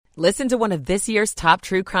Listen to one of this year's top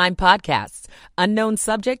true crime podcasts. Unknown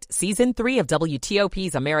Subject, Season 3 of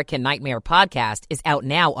WTOP's American Nightmare podcast is out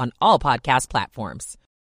now on all podcast platforms.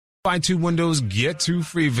 Buy 2 windows, get 2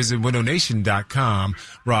 free. Visit windownation.com.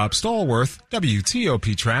 Rob Stallworth,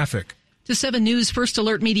 WTOP Traffic. To 7 News First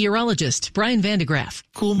Alert meteorologist Brian Vandegraff.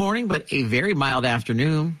 Cool morning, but a very mild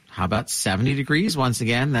afternoon. How about 70 degrees once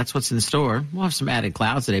again? That's what's in store. We'll have some added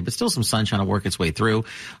clouds today, but still some sunshine will work its way through.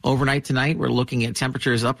 Overnight tonight, we're looking at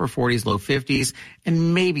temperatures upper 40s, low 50s,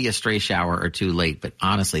 and maybe a stray shower or two late. But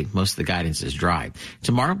honestly, most of the guidance is dry.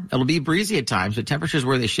 Tomorrow, it'll be breezy at times, but temperatures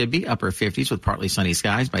where they should be, upper 50s with partly sunny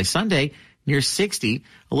skies. By Sunday, near 60,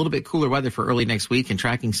 a little bit cooler weather for early next week and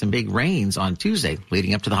tracking some big rains on Tuesday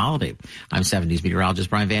leading up to the holiday. I'm 7 News meteorologist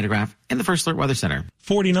Brian Vandegraff in the First Alert Weather Center.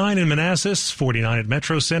 49 in Manassas, 49 at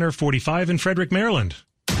Metro Center, 45 in Frederick, Maryland.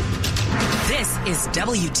 This is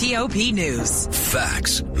WTOP News.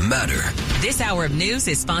 Facts matter. This hour of news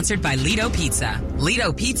is sponsored by Lido Pizza.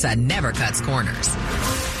 Lido Pizza never cuts corners.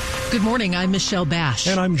 Good morning, I'm Michelle Bash.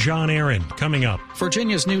 And I'm John Aaron. Coming up,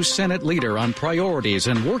 Virginia's new Senate leader on priorities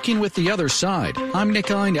and working with the other side. I'm Nick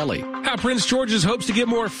Einelli. How Prince George's hopes to get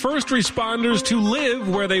more first responders to live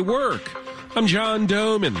where they work. I'm John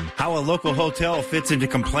Doman. How a local hotel fits into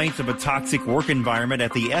complaints of a toxic work environment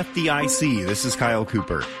at the FDIC. This is Kyle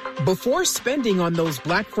Cooper. Before spending on those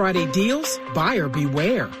Black Friday deals, buyer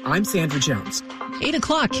beware. I'm Sandra Jones. 8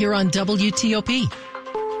 o'clock here on WTOP.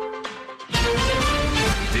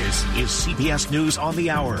 This is CBS News on the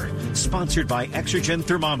Hour, sponsored by Exergen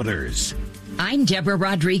Thermometers. I'm Deborah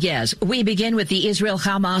Rodriguez. We begin with the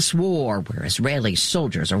Israel-Hamas war, where Israeli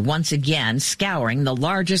soldiers are once again scouring the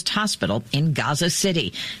largest hospital in Gaza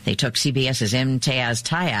City. They took CBS's Imtiaz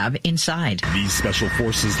Tayeb inside. These special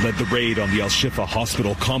forces led the raid on the Al-Shifa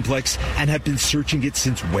hospital complex and have been searching it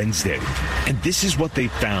since Wednesday. And this is what they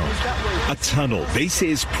found. A tunnel they say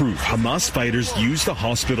is proof Hamas fighters used the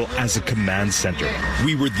hospital as a command center.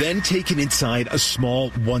 We were then taken inside a small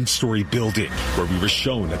one-story building where we were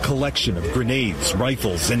shown a collection of grenades,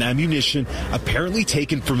 rifles, and ammunition apparently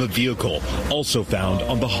taken from a vehicle also found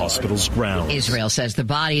on the hospital's grounds. Israel says the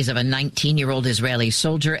bodies of a 19-year-old Israeli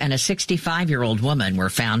soldier and a 65-year-old woman were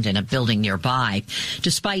found in a building nearby.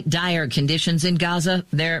 Despite dire conditions in Gaza,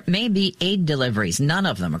 there may be aid deliveries, none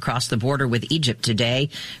of them across the border with Egypt today.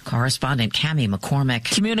 Correspondent Cammie McCormick.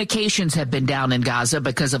 Communications have been down in Gaza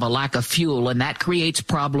because of a lack of fuel, and that creates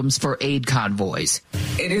problems for aid convoys.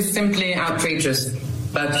 It is simply outrageous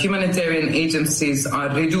that humanitarian agencies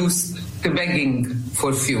are reduced to begging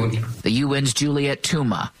for fuel. The UN's Juliet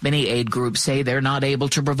Touma. Many aid groups say they're not able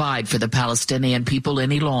to provide for the Palestinian people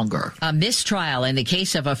any longer. A mistrial in the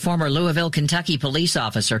case of a former Louisville, Kentucky police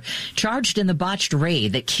officer charged in the botched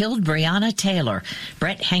raid that killed Breonna Taylor.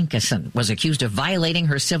 Brett Hankerson was accused of violating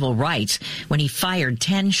her civil rights when he fired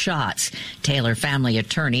 10 shots. Taylor family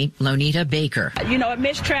attorney Lonita Baker. You know, a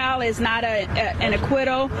mistrial is not an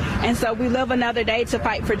acquittal, and so we live another day to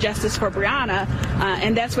fight for justice for Breonna,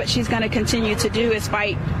 and that's what she's going to continue to do, is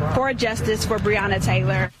fight for justice for Breonna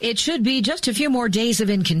Taylor. It should be just a few more days of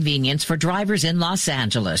inconvenience for drivers in Los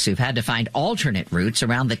Angeles who've had to find alternate routes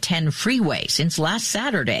around the 10 freeway since last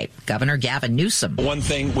Saturday. Governor Gavin Newsom. One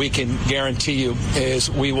thing we can guarantee you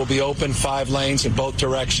is we will be open 5 lanes in both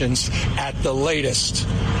directions at the latest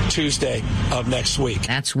Tuesday of next week.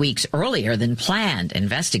 That's weeks earlier than planned.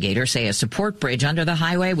 Investigators say a support bridge under the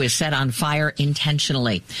highway was set on fire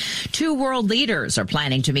intentionally. 2 world leaders are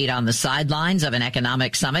planning to meet on the sidelines of an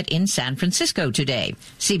economic summit in San Francisco today.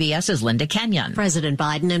 CBS's Linda Kenyon. President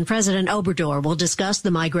Biden and President Obrador will discuss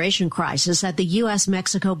the migration crisis at the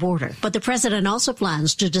U.S.-Mexico border. But the president also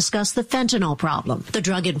plans to discuss the fentanyl problem. The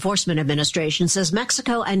Drug Enforcement Administration says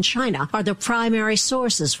Mexico and China are the primary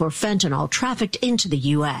sources for fentanyl trafficked into the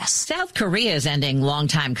U.S. South Korea is ending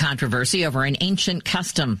longtime controversy over an ancient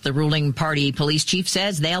custom. The ruling party police chief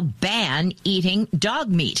says they'll ban eating dog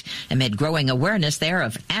meat amid growing awareness there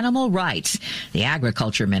of animal rights. The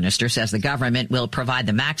agriculture minister says the government will provide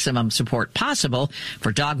the maximum support possible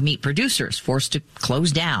for dog meat producers forced to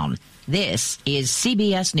close down. This is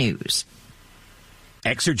CBS News.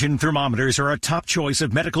 Exergen thermometers are a top choice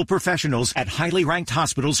of medical professionals at highly ranked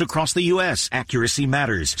hospitals across the U.S. Accuracy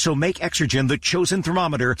matters, so make Exergen the chosen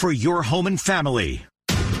thermometer for your home and family.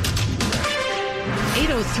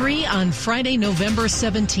 8:03 on Friday, November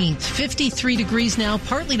 17th. 53 degrees now,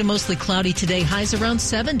 partly to mostly cloudy today, highs around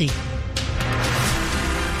 70.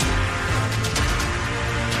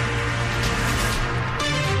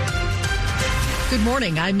 Good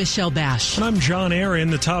morning. I'm Michelle Bash. And I'm John Aaron.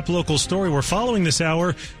 The top local story we're following this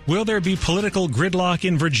hour. Will there be political gridlock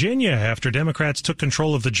in Virginia after Democrats took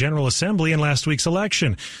control of the General Assembly in last week's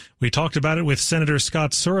election? We talked about it with Senator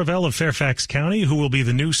Scott Suravel of Fairfax County, who will be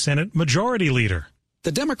the new Senate Majority Leader.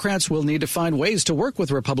 The Democrats will need to find ways to work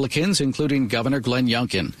with Republicans, including Governor Glenn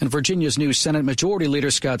Youngkin. And Virginia's new Senate Majority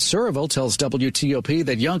Leader Scott Suravel tells WTOP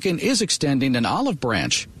that Youngkin is extending an olive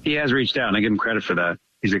branch. He has reached out, and I give him credit for that.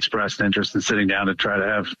 He's expressed interest in sitting down to try to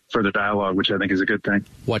have further dialogue, which I think is a good thing.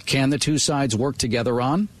 What can the two sides work together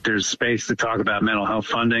on? There's space to talk about mental health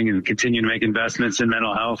funding and continue to make investments in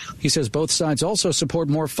mental health. He says both sides also support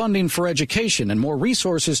more funding for education and more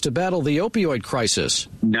resources to battle the opioid crisis.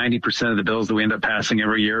 90% of the bills that we end up passing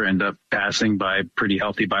every year end up passing by pretty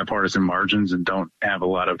healthy bipartisan margins and don't have a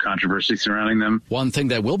lot of controversy surrounding them. One thing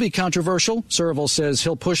that will be controversial, Suravel says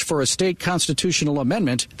he'll push for a state constitutional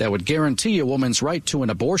amendment that would guarantee a woman's right to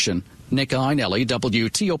an abortion. Nick Einelli,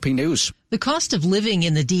 WTOP News. The cost of living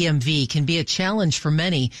in the DMV can be a challenge for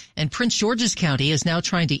many, and Prince George's County is now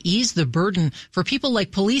trying to ease the burden for people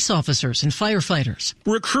like police officers and firefighters.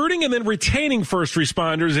 Recruiting and then retaining first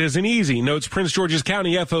responders isn't easy, notes Prince George's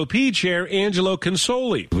County FOP Chair Angelo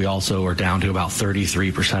Consoli. We also are down to about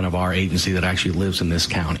 33% of our agency that actually lives in this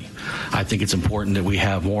county. I think it's important that we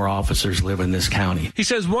have more officers live in this county. He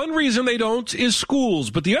says one reason they don't is schools,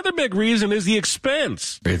 but the other big reason is the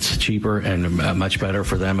expense. It's cheaper and much better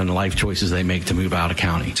for them and the life choices they make to move out of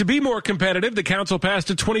county. To be more competitive, the council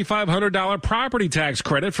passed a $2,500 property tax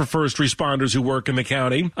credit for first responders who work in the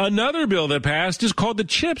county. Another bill that passed is called the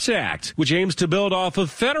CHIPS Act, which aims to build off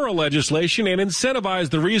of federal legislation and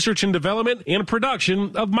incentivize the research and development and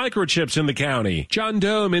production of microchips in the county. John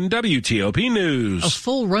Dome in WTOP News. A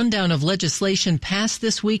full rundown of legislation passed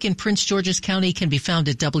this week in Prince George's County can be found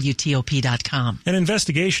at WTOP.com. An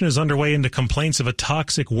investigation is underway into complaints of a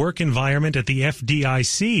toxic work environment at the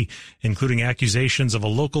FDIC, including accusations of a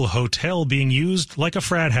local hotel being used like a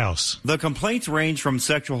frat house. The complaints range from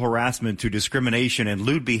sexual harassment to discrimination and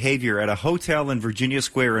lewd behavior at a hotel in Virginia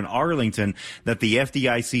Square in Arlington that the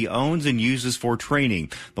FDIC owns and uses for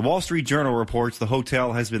training. The Wall Street Journal reports the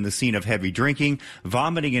hotel has been the scene of heavy drinking,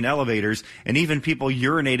 vomiting in elevators, and even people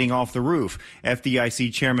urinating off the roof.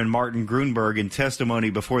 FDIC Chairman Martin Grunberg, in testimony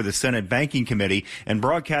before the Senate Banking Committee and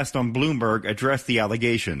broadcast on Bloomberg, addressed the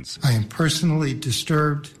allegations. I am personally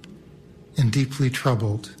disturbed and deeply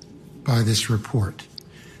troubled by this report.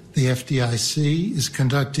 The FDIC is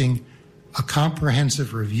conducting a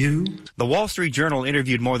comprehensive review. The Wall Street Journal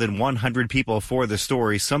interviewed more than 100 people for the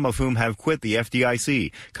story, some of whom have quit the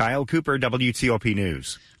FDIC. Kyle Cooper, WTOP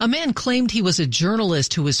News. A man claimed he was a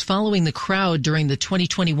journalist who was following the crowd during the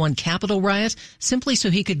 2021 Capitol riot simply so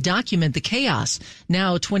he could document the chaos.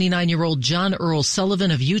 Now, 29-year-old John Earl Sullivan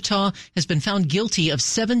of Utah has been found guilty of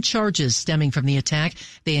 7 charges stemming from the attack.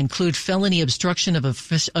 They include felony obstruction of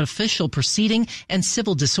official proceeding and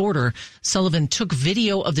civil disorder. Sullivan took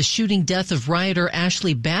video of the shooting death of rioter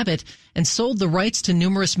Ashley Babbitt and sold the rights to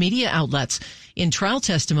numerous media outlets. In trial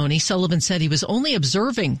testimony, Sullivan said he was only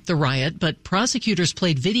observing the riot, but prosecutors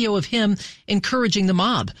played video of him encouraging the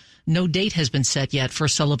mob. No date has been set yet for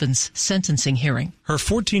Sullivan's sentencing hearing. Her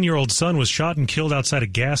 14-year-old son was shot and killed outside a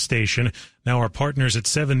gas station. Now our partners at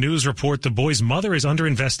 7 News report the boy's mother is under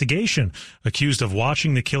investigation, accused of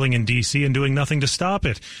watching the killing in D.C. and doing nothing to stop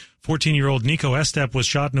it. 14-year-old Nico Estep was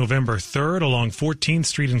shot November 3rd along 14th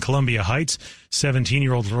Street in Columbia Heights.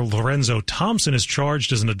 17-year-old Lorenzo Thompson is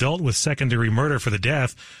charged as an adult with secondary murder for the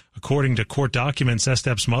death. According to court documents,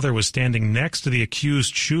 Estep's mother was standing next to the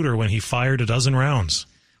accused shooter when he fired a dozen rounds.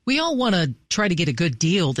 We all want to try to get a good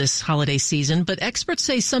deal this holiday season, but experts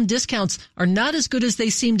say some discounts are not as good as they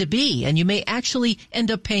seem to be, and you may actually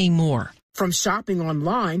end up paying more. From shopping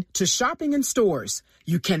online to shopping in stores,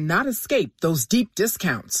 you cannot escape those deep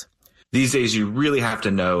discounts. These days, you really have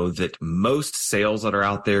to know that most sales that are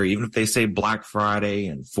out there, even if they say Black Friday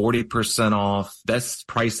and 40% off, best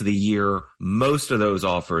price of the year, most of those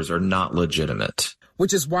offers are not legitimate.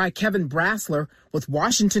 Which is why Kevin Brassler with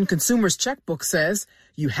Washington Consumers Checkbook says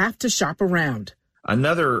you have to shop around.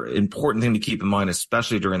 Another important thing to keep in mind,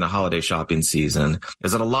 especially during the holiday shopping season,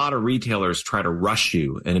 is that a lot of retailers try to rush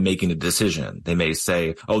you into making a decision. They may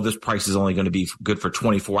say, oh, this price is only going to be good for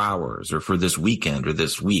 24 hours or for this weekend or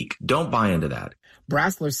this week. Don't buy into that.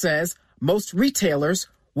 Brassler says most retailers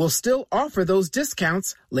will still offer those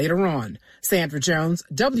discounts later on. Sandra Jones,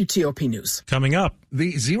 WTOP News. Coming up.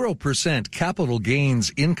 The 0% capital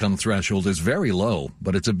gains income threshold is very low,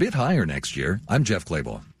 but it's a bit higher next year. I'm Jeff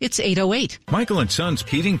Claybaugh. It's 8:08. Michael & Son's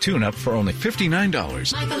heating tune-up for only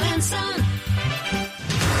 $59. Michael & Son.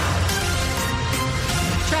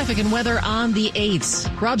 Traffic traffic and weather on the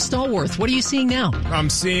 8s. Rob Stallworth, what are you seeing now? I'm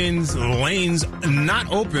seeing lanes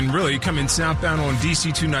not open, really, coming southbound on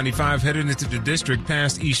DC 295, headed into the district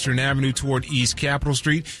past Eastern Avenue toward East Capitol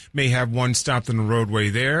Street. May have one stopped on the roadway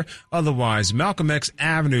there. Otherwise, Malcolm X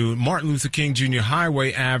Avenue, Martin Luther King Jr.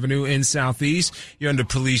 Highway Avenue in southeast, you're under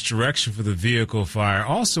police direction for the vehicle fire.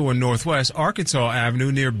 Also in northwest, Arkansas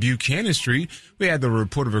Avenue near Buchanan Street, we had the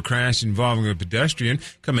report of a crash involving a pedestrian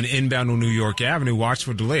coming inbound on New York Avenue. Watch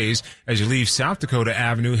for delays as you leave South Dakota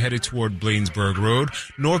Avenue headed toward Bladensburg Road.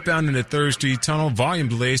 Northbound in the 3rd Street Tunnel, volume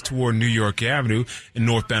delays toward New York Avenue. And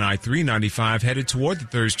northbound I-395 headed toward the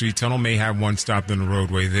 3rd Street Tunnel may have one stopped on the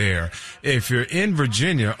roadway there. If you're in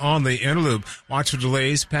Virginia on the inner loop, watch for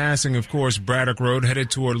delays passing, of course, Braddock Road headed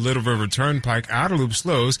toward Little River Turnpike. Outer loop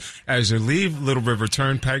slows as you leave Little River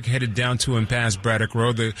Turnpike headed down to and past Braddock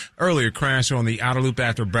Road. The earlier crash on the outer loop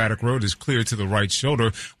after Braddock Road is clear to the right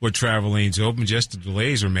shoulder with travel lanes open. Just the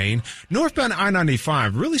delays remain. Northbound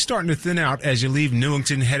I-95 really starting to thin out as you leave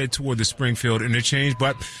Newington headed toward the Springfield interchange,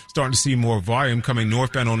 but starting to see more volume coming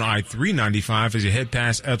northbound on I-395 as you head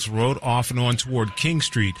past Epps Road off and on toward King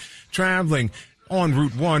Street. Traveling on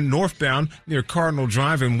Route 1 northbound near Cardinal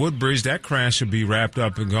Drive and Woodbridge, that crash should be wrapped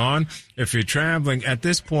up and gone. If you're traveling at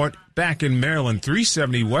this point back in Maryland,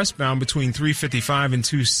 370 westbound between 355 and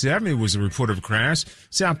 270 was a report of a crash.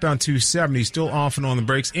 Southbound 270 still off and on the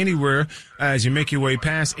brakes anywhere as you make your way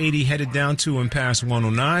past 80 headed down to and past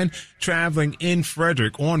 109. Traveling in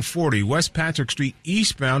Frederick on 40 West Patrick Street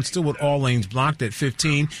eastbound, still with all lanes blocked at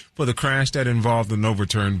 15 for the crash that involved an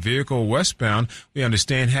overturned vehicle. Westbound, we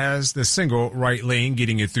understand, has the single right lane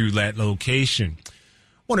getting you through that location.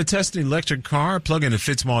 Want to test an electric car? Plug into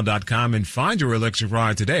fitzmall.com and find your electric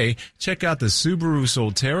ride today. Check out the Subaru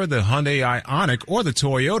Solterra, the Hyundai Ioniq, or the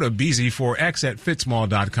Toyota BZ4X at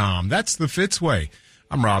fitzmall.com. That's the Fitz way.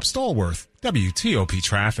 I'm Rob Stallworth, WTOP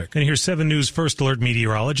Traffic. And here's 7 News First Alert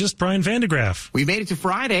meteorologist Brian Vandegraff. We made it to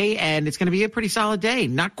Friday, and it's going to be a pretty solid day.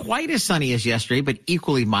 Not quite as sunny as yesterday, but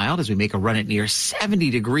equally mild as we make a run at near 70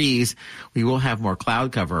 degrees. We will have more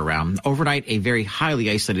cloud cover around. Overnight, a very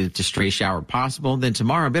highly isolated to stray shower possible. Then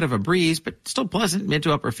tomorrow, a bit of a breeze, but still pleasant, mid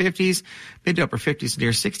to upper 50s. Mid to upper 50s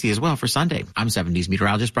near 60 as well for Sunday. I'm 7 News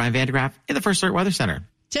meteorologist Brian Vandegraff in the First Alert Weather Center.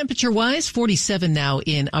 Temperature-wise, 47 now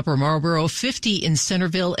in Upper Marlboro, 50 in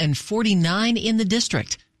Centerville, and 49 in the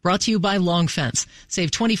district. Brought to you by Long Fence.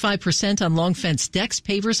 Save 25% on Long Fence decks,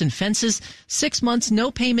 pavers, and fences. 6 months,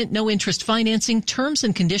 no payment, no interest financing. Terms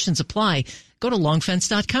and conditions apply. Go to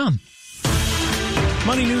longfence.com.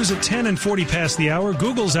 Money news at 10 and 40 past the hour.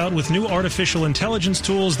 Google's out with new artificial intelligence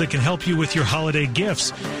tools that can help you with your holiday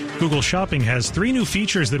gifts. Google Shopping has 3 new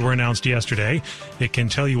features that were announced yesterday. It can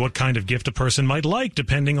tell you what kind of gift a person might like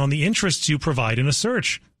depending on the interests you provide in a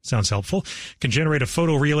search. Sounds helpful. Can generate a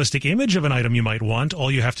photorealistic image of an item you might want. All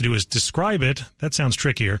you have to do is describe it. That sounds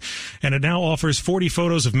trickier. And it now offers 40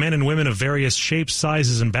 photos of men and women of various shapes,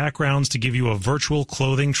 sizes, and backgrounds to give you a virtual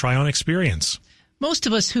clothing try-on experience. Most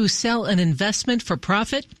of us who sell an investment for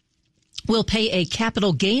profit will pay a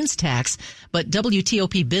capital gains tax, but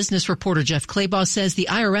WTOP business reporter Jeff Claybaugh says the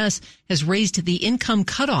IRS has raised the income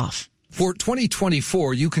cutoff. For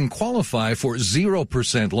 2024, you can qualify for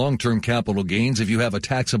 0% long-term capital gains if you have a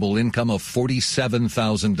taxable income of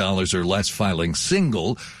 $47,000 or less filing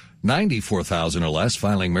single, $94,000 or less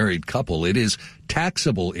filing married couple. It is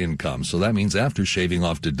taxable income, so that means after shaving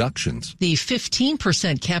off deductions. The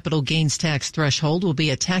 15% capital gains tax threshold will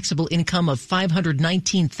be a taxable income of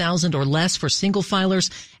 $519,000 or less for single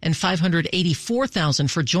filers and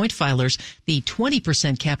 $584,000 for joint filers. The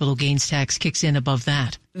 20% capital gains tax kicks in above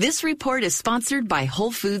that. This report is sponsored by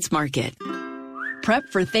Whole Foods Market. Prep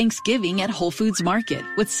for Thanksgiving at Whole Foods Market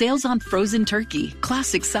with sales on frozen turkey,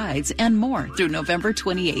 classic sides, and more through November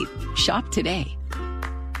 28th. Shop today.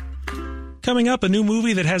 Coming up, a new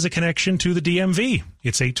movie that has a connection to the DMV.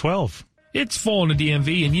 It's 8:12. It's fall in the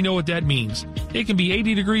DMV, and you know what that means. It can be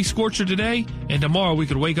 80 degrees scorcher today, and tomorrow we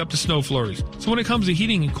could wake up to snow flurries. So when it comes to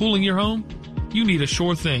heating and cooling your home, you need a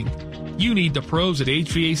sure thing. You need the pros at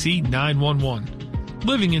HVAC 911.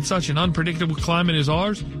 Living in such an unpredictable climate as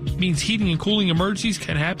ours means heating and cooling emergencies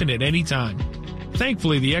can happen at any time.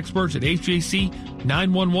 Thankfully, the experts at HVAC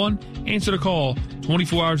 911 answer the call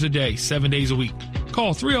 24 hours a day, 7 days a week.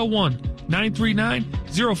 Call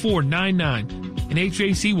 301-939-0499 and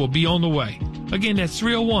HVAC will be on the way. Again, that's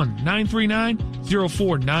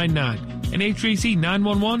 301-939-0499 and HVAC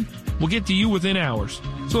 911 will get to you within hours.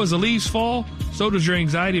 So as the leaves fall, so does your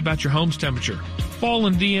anxiety about your home's temperature. Fall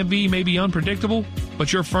in DMV may be unpredictable,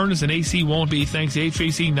 but your furnace and AC won't be thanks to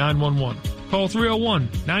HVAC 911. Call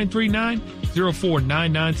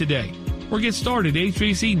 301-939-0499 today or get started at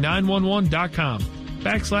HVAC911.com.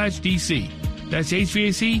 HVAC.com/DC. That's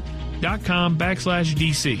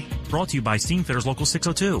HVAC.com/DC. Brought to you by Steamfitters Local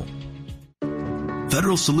 602.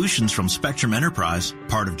 Federal Solutions from Spectrum Enterprise,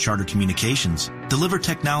 part of Charter Communications, deliver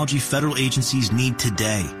technology federal agencies need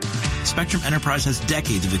today. Spectrum Enterprise has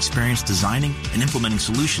decades of experience designing and implementing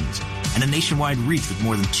solutions and a nationwide reach with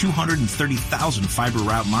more than 230,000 fiber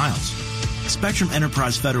route miles. Spectrum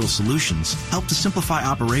Enterprise Federal Solutions help to simplify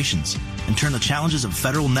operations and turn the challenges of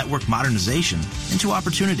federal network modernization into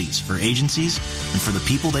opportunities for agencies and for the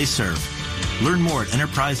people they serve. Learn more at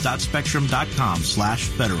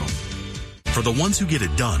enterprise.spectrum.com/federal. For the ones who get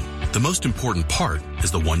it done, the most important part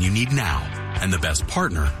is the one you need now, and the best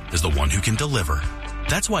partner is the one who can deliver.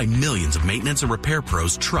 That's why millions of maintenance and repair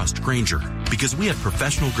pros trust Grainger, because we have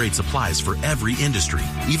professional-grade supplies for every industry,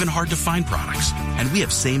 even hard-to-find products. And we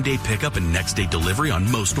have same-day pickup and next-day delivery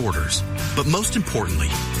on most orders. But most importantly,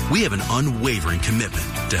 we have an unwavering commitment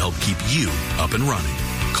to help keep you up and running.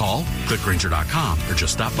 Call, click Grainger.com, or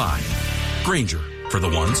just stop by. Grainger, for the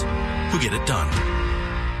ones who get it done.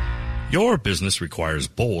 Your business requires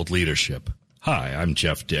bold leadership. Hi, I'm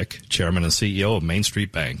Jeff Dick, Chairman and CEO of Main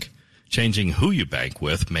Street Bank. Changing who you bank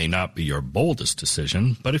with may not be your boldest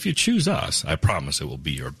decision, but if you choose us, I promise it will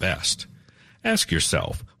be your best. Ask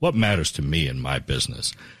yourself, what matters to me in my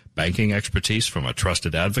business? Banking expertise from a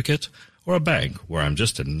trusted advocate, or a bank where I'm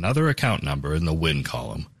just another account number in the win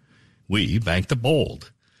column? We bank the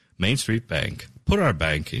bold. Main Street Bank. Put our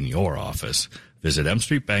bank in your office. Visit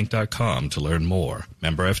mstreetbank.com to learn more.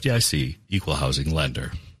 Member FDIC, Equal Housing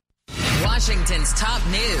Lender. Washington's top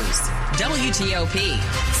news, WTOP.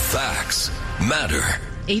 Facts matter.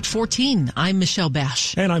 8:14. I'm Michelle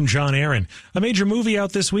Bash. And I'm John Aaron. A major movie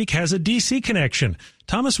out this week has a DC connection.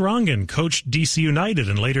 Thomas Rongen coached DC United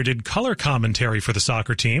and later did color commentary for the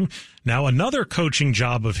soccer team. Now another coaching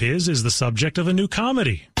job of his is the subject of a new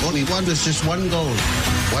comedy. Only one, there's just one goal.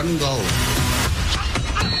 One goal.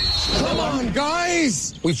 Come on,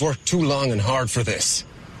 guys! We've worked too long and hard for this.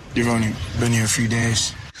 You've only been here a few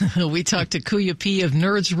days. We talked to Kuya P of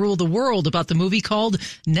Nerds Rule the World about the movie called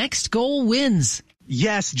Next Goal Wins.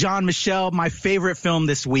 Yes, John, Michelle, my favorite film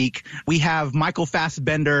this week. We have Michael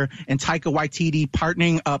Fassbender and Taika Waititi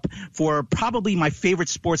partnering up for probably my favorite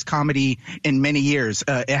sports comedy in many years.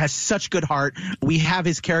 It has such good heart. We have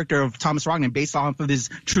his character of Thomas Rongen based off of his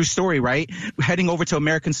true story, right? Heading over to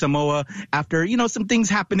American Samoa after, some things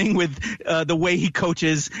happening with the way he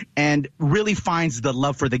coaches, and really finds the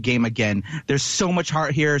love for the game again. There's so much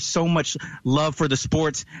heart here, so much love for the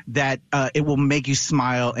sports that it will make you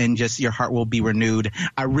smile and just your heart will be renewed.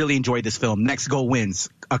 I really enjoyed this film. Next Goal Wins,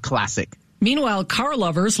 a classic. Meanwhile, car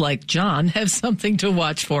lovers like John have something to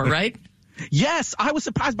watch for, right? Yes, I was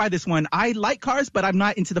surprised by this one. I like cars, but I'm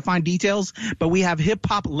not into the fine details. But we have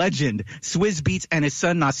hip-hop legend Swizz Beatz and his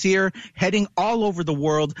son Nasir heading all over the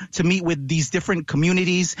world to meet with these different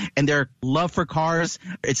communities and their love for cars.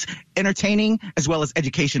 It's entertaining as well as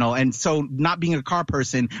educational. And so not being a car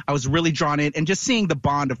person, I was really drawn in. And just seeing the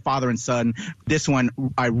bond of father and son, this one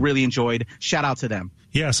I really enjoyed. Shout out to them.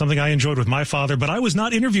 Yeah, something I enjoyed with my father, but I was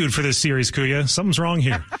not interviewed for this series, Kuya. Something's wrong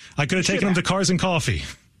here. I could have taken him to Cars and Coffee.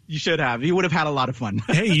 You should have. You would have had a lot of fun.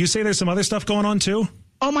 Hey, you say there's some other stuff going on too?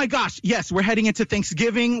 Oh my gosh. Yes, we're heading into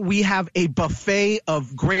Thanksgiving. We have a buffet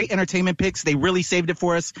of great entertainment picks. They really saved it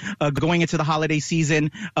for us going into the holiday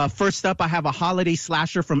season. First up, I have a holiday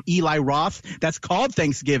slasher from Eli Roth that's called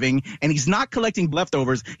Thanksgiving, and he's not collecting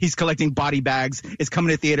leftovers. He's collecting body bags. It's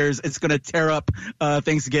coming to theaters. It's going to tear up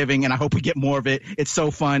Thanksgiving, and I hope we get more of it. It's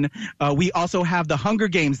so fun. We also have The Hunger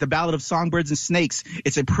Games, The Ballad of Songbirds and Snakes.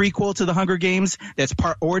 It's a prequel to The Hunger Games that's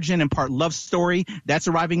part origin and part love story. That's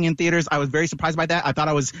arriving in theaters. I was very surprised by that. I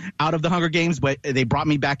thought I was out of the Hunger Games, but they brought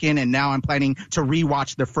me back in, and now I'm planning to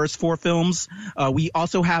rewatch the first 4 films. We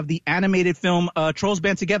also have the animated film Trolls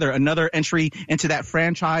Band Together, another entry into that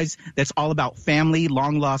franchise that's all about family,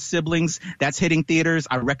 long-lost siblings. That's hitting theaters.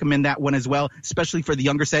 I recommend that one as well, especially for the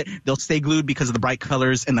younger set. They'll stay glued because of the bright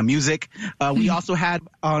colors and the music. We also had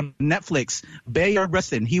on Netflix, Bayard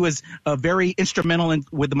Rustin. He was very instrumental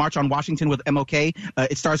with the March on Washington with MLK.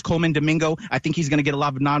 It stars Coleman Domingo. I think he's going to get a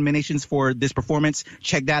lot of nominations for this performance.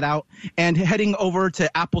 Check that out. And heading over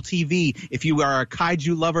to Apple TV, if you are a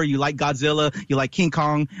kaiju lover, you like Godzilla, you like King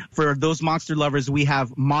Kong, for those monster lovers, we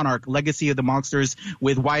have Monarch, Legacy of the Monsters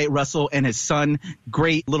with Wyatt Russell and his son.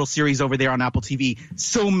 Great little series over there on Apple TV.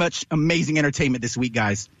 So much amazing entertainment this week,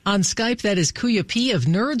 guys. On Skype, that is Kuya P of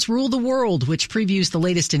Nerds Rule the World, which previews the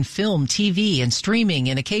latest in film, TV, and streaming.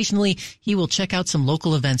 And occasionally, he will check out some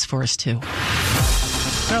local events for us, too.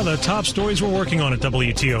 Now, the top stories we're working on at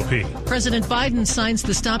WTOP. President Biden signs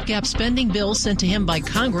the stopgap spending bill sent to him by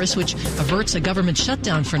Congress, which averts a government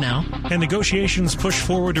shutdown for now. And negotiations push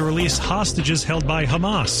forward to release hostages held by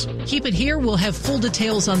Hamas. Keep it here. We'll have full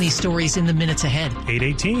details on these stories in the minutes ahead.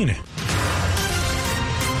 8:18.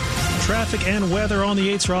 Traffic and weather on the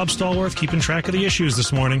 8's. Rob Stallworth keeping track of the issues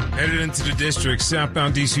this morning. Headed into the district,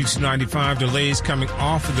 southbound DC 295, delays coming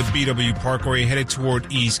off of the BW Parkway headed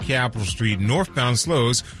toward East Capitol Street. Northbound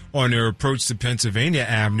slows on their approach to Pennsylvania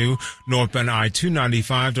Avenue. Northbound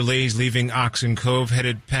I-295, delays leaving Oxon Cove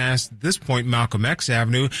headed past this point Malcolm X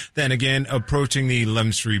Avenue, then again approaching the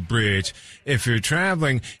 11th Street Bridge. If you're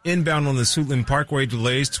traveling inbound on the Suitland Parkway,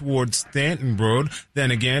 delays towards Stanton Road,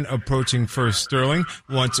 then again approaching First Sterling.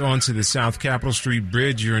 Once onto the South Capitol Street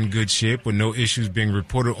Bridge, you're in good shape with no issues being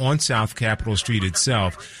reported on South Capitol Street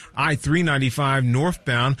itself. I-395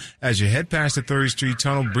 northbound as you head past the 3rd Street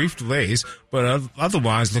Tunnel, brief delays, but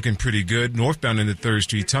otherwise looking pretty good. Northbound in the 3rd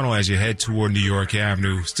Street Tunnel as you head toward New York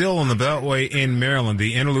Avenue. Still on the Beltway in Maryland,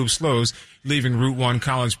 the inner loop slows, leaving Route 1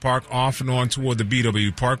 College Park off and on toward the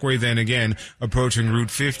BW Parkway, then again approaching Route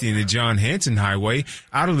 50 and the John Hanson Highway.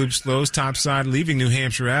 Outer loop slows topside, leaving New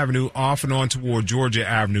Hampshire Avenue off and on toward Georgia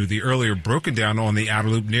Avenue. The earlier broken down on the outer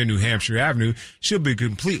loop near New Hampshire Avenue should be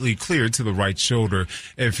completely cleared to the right shoulder.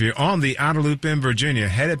 If you're on the outer loop in Virginia,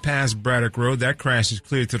 headed past Braddock Road, that crash is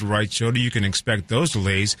cleared to the right shoulder. You can expect those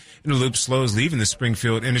delays. Inner loop slows leaving the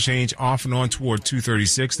Springfield interchange off and on toward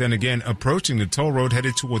 236, then again approaching the toll road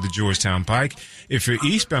headed toward the Georgetown Pike. If you're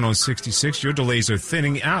eastbound on 66, your delays are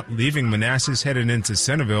thinning out, leaving Manassas headed into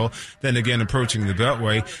Centerville, then again approaching the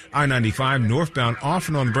Beltway. I-95 northbound off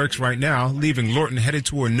and on brakes right now, leaving Lorton headed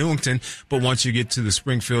toward Newington, but once you get to the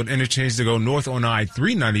Springfield interchange to go north on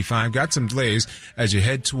I-395, got some delays as you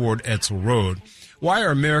head toward Etzel Road. Why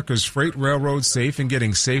are America's freight railroads safe and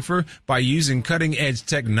getting safer? By using cutting-edge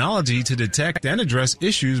technology to detect and address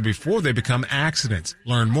issues before they become accidents.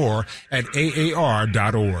 Learn more at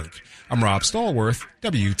AAR.org. I'm Rob Stallworth,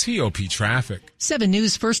 WTOP Traffic. 7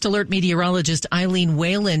 News First Alert meteorologist Eileen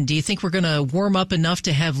Whalen. Do you think we're going to warm up enough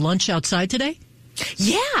to have lunch outside today?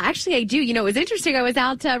 Yeah, actually I do. You know, it was interesting. I was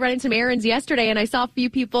out running some errands yesterday and I saw a few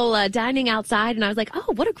people dining outside and I was like,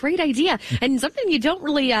 oh, what a great idea. And something you don't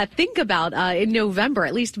really think about in November,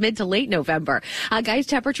 at least mid to late November. Guys,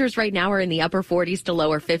 temperatures right now are in the upper 40s to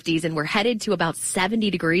lower 50s and we're headed to about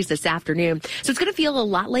 70 degrees this afternoon. So it's going to feel a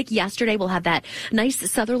lot like yesterday. We'll have that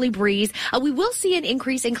nice southerly breeze. We will see an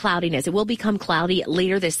increase in cloudiness. It will become cloudy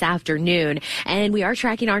later this afternoon. And we are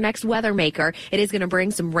tracking our next weather maker. It is going to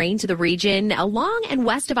bring some rain to the region along and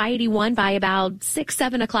west of I-81 by about 6,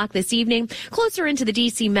 7 o'clock this evening. Closer into the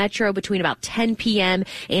D.C. metro between about 10 p.m.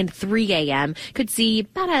 and 3 a.m. Could see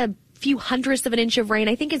about a few hundredths of an inch of rain.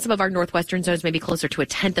 I think in some of our northwestern zones, maybe closer to a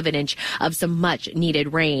tenth of an inch of some much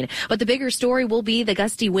needed rain. But the bigger story will be the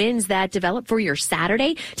gusty winds that develop for your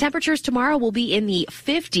Saturday. Temperatures tomorrow will be in the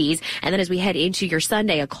 50s. And then as we head into your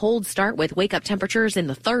Sunday, a cold start with wake up temperatures in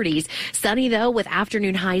the 30s. Sunny though with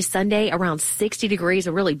afternoon highs Sunday around 60 degrees,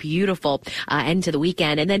 a really beautiful end to the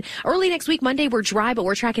weekend. And then early next week, Monday, we're dry, but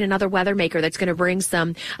we're tracking another weather maker that's going to bring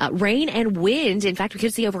some rain and wind. In fact, we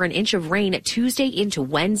could see over an inch of rain Tuesday into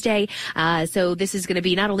Wednesday. So this is going to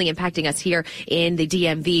be not only impacting us here in the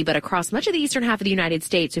DMV, but across much of the eastern half of the United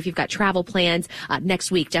States. So if you've got travel plans next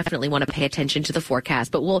week, definitely want to pay attention to the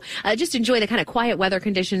forecast. But we'll just enjoy the kind of quiet weather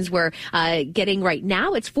conditions we're getting right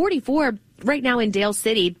now. It's 44 right now in Dale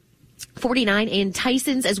City. 49 in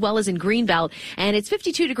Tysons as well as in Greenbelt. And it's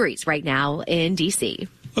 52 degrees right now in D.C.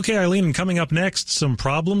 Okay, Eileen, and coming up next, some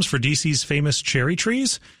problems for D.C.'s famous cherry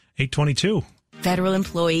trees. 8:22. Federal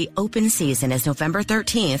employee open season is November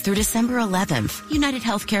 13th through December 11th. United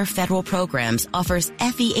Healthcare Federal Programs offers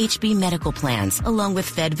FEHB medical plans along with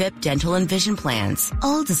FedVIP dental and vision plans,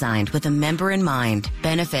 all designed with a member in mind.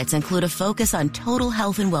 Benefits include a focus on total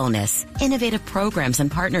health and wellness, innovative programs and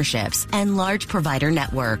partnerships, and large provider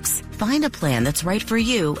networks. Find a plan that's right for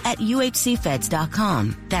you at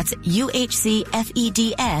UHCFeds.com. That's UHCFEDS.com.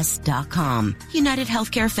 United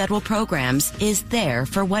Healthcare Federal Programs is there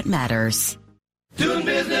for what matters. Doing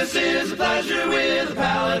business is a pleasure with a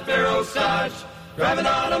pal at Fair Oaks Dodge. Drive an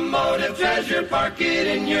automotive treasure, park it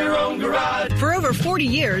in your own garage. For over 40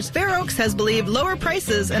 years, Fair Oaks has believed lower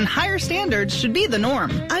prices and higher standards should be the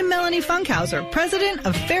norm. I'm Melanie Funkhauser, president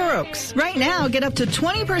of Fair Oaks. Right now, get up to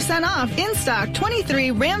 20% off in-stock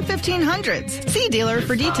 23 Ram 1500s. See dealer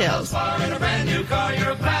for details. Fair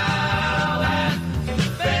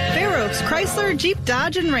Oaks Chrysler, Jeep,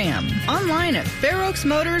 Dodge, and Ram. Online at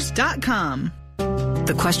fairoaksmotors.com.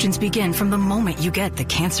 The questions begin from the moment you get the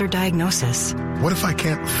cancer diagnosis. What if I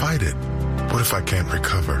can't fight it? What if I can't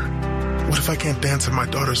recover? What if I can't dance at my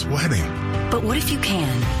daughter's wedding? But what if you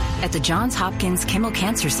can? At the Johns Hopkins Kimmel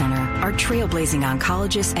Cancer Center, our trailblazing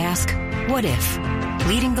oncologists ask, what if?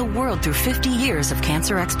 Leading the world through 50 years of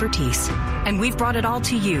cancer expertise. And we've brought it all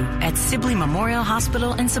to you at Sibley Memorial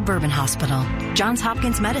Hospital and Suburban Hospital. Johns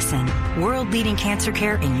Hopkins Medicine, world-leading cancer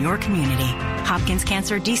care in your community.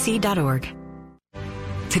 HopkinsCancerDC.org.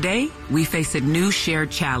 Today, we face a new shared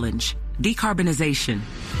challenge, decarbonization.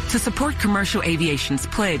 To support commercial aviation's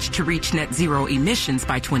pledge to reach net zero emissions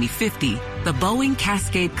by 2050, the Boeing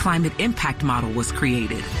Cascade Climate Impact Model was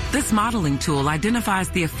created. This modeling tool identifies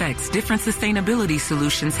the effects different sustainability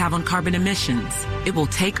solutions have on carbon emissions. It will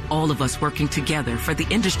take all of us working together for the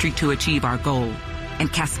industry to achieve our goal.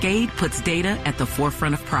 And Cascade puts data at the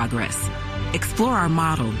forefront of progress. Explore our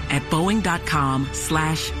model at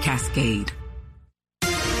boeing.com/cascade.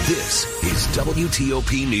 This is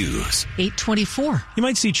WTOP News. 824. You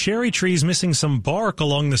might see cherry trees missing some bark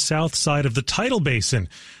along the south side of the tidal basin.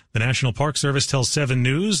 The National Park Service tells 7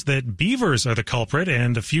 News that beavers are the culprit,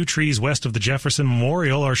 and a few trees west of the Jefferson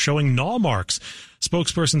Memorial are showing gnaw marks.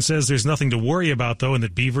 Spokesperson says there's nothing to worry about, though, and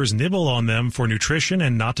that beavers nibble on them for nutrition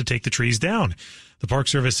and not to take the trees down. The Park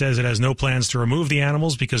Service says it has no plans to remove the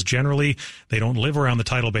animals because generally they don't live around the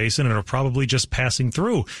tidal basin and are probably just passing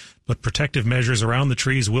through. But protective measures around the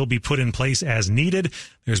trees will be put in place as needed.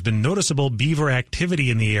 There's been noticeable beaver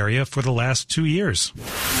activity in the area for the last 2 years.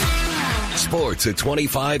 Sports at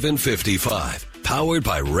 25 and 55. Powered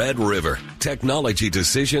by Red River. Technology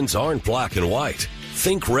decisions aren't black and white.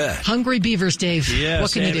 Think red. Hungry beavers, Dave. Yes,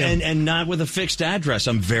 what can you do? And not with a fixed address.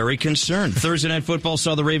 I'm very concerned. Thursday Night Football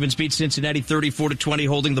saw the Ravens beat Cincinnati 34-20,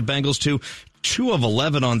 holding the Bengals to 2 of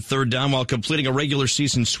 11 on third down while completing a regular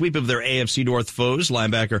season sweep of their AFC North foes.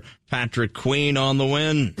 Linebacker Patrick Queen on the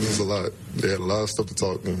win. It was a lot. They had a lot of stuff to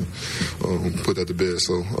talk and put that to bed.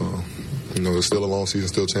 So, it's still a long season,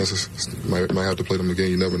 still chances. Might have to play them again.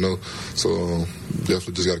 You never know. So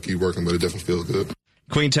definitely just got to keep working, but it definitely feels good.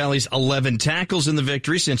 Queen tallies 11 tackles in the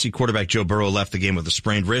victory. Cincy quarterback Joe Burrow left the game with a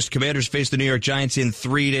sprained wrist. Commanders face the New York Giants in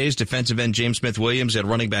 3 days. Defensive end James Smith-Williams and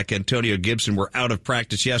running back Antonio Gibson were out of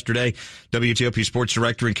practice yesterday. WTOP sports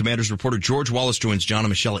director and Commanders reporter George Wallace joins John and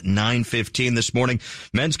Michelle at 9:15 this morning.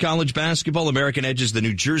 Men's college basketball, American edges the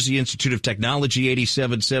New Jersey Institute of Technology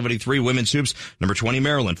 87-73. Women's hoops, number 20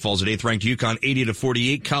 Maryland falls at 8th-ranked UConn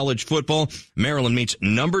 80-48. College football, Maryland meets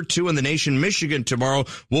number 2 in the nation, Michigan, tomorrow.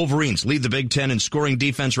 Wolverines lead the Big Ten in scoring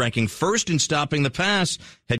defense, ranking first in stopping the pass. Head